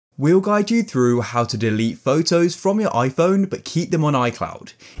We'll guide you through how to delete photos from your iPhone but keep them on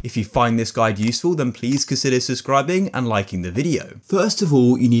iCloud. If you find this guide useful, then please consider subscribing and liking the video. First of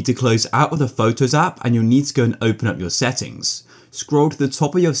all, you need to close out of the Photos app and you'll need to go and open up your settings. Scroll to the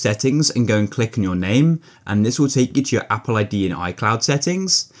top of your settings and go and click on your name, and this will take you to your Apple ID and iCloud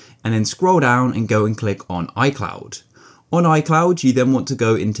settings, and then scroll down and go and click on iCloud. On iCloud, you then want to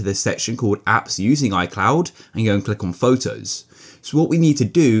go into the section called Apps Using iCloud and go and click on Photos. So what we need to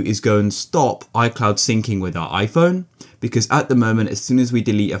do is go and stop iCloud syncing with our iPhone, because at the moment, as soon as we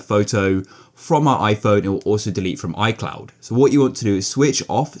delete a photo from our iPhone, it will also delete from iCloud. So what you want to do is switch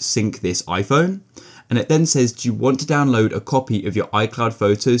off Sync This iPhone, and it then says, do you want to download a copy of your iCloud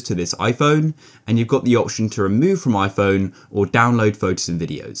photos to this iPhone? And you've got the option to remove from iPhone or download photos and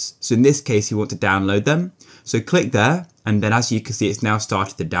videos. So in this case, you want to download them. So click there, and then as you can see, it's now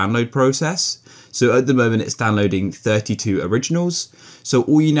started the download process. So at the moment it's downloading 32 originals. So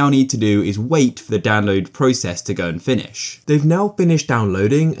all you now need to do is wait for the download process to go and finish. They've now finished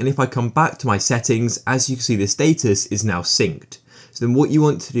downloading, and if I come back to my settings, as you can see, the status is now synced. So then what you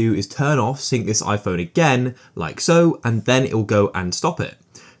want to do is turn off Sync This iPhone again, like so, and then it will go and stop it.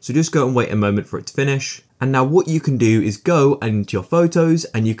 So just go and wait a moment for it to finish. And now what you can do is go into your photos,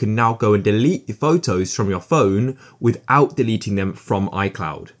 and you can now go and delete the photos from your phone without deleting them from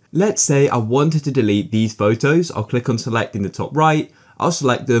iCloud. Let's say I wanted to delete these photos. I'll click on select in the top right. I'll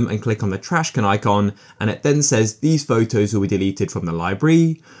select them and click on the trash can icon, and it then says these photos will be deleted from the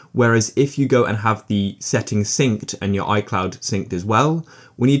library. Whereas if you go and have the settings synced and your iCloud synced as well,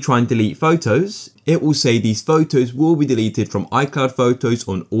 when you try and delete photos, it will say these photos will be deleted from iCloud Photos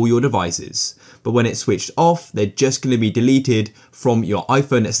on all your devices. But when it's switched off, they're just going to be deleted from your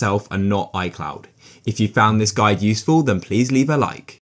iPhone itself and not iCloud. If you found this guide useful, then please leave a like.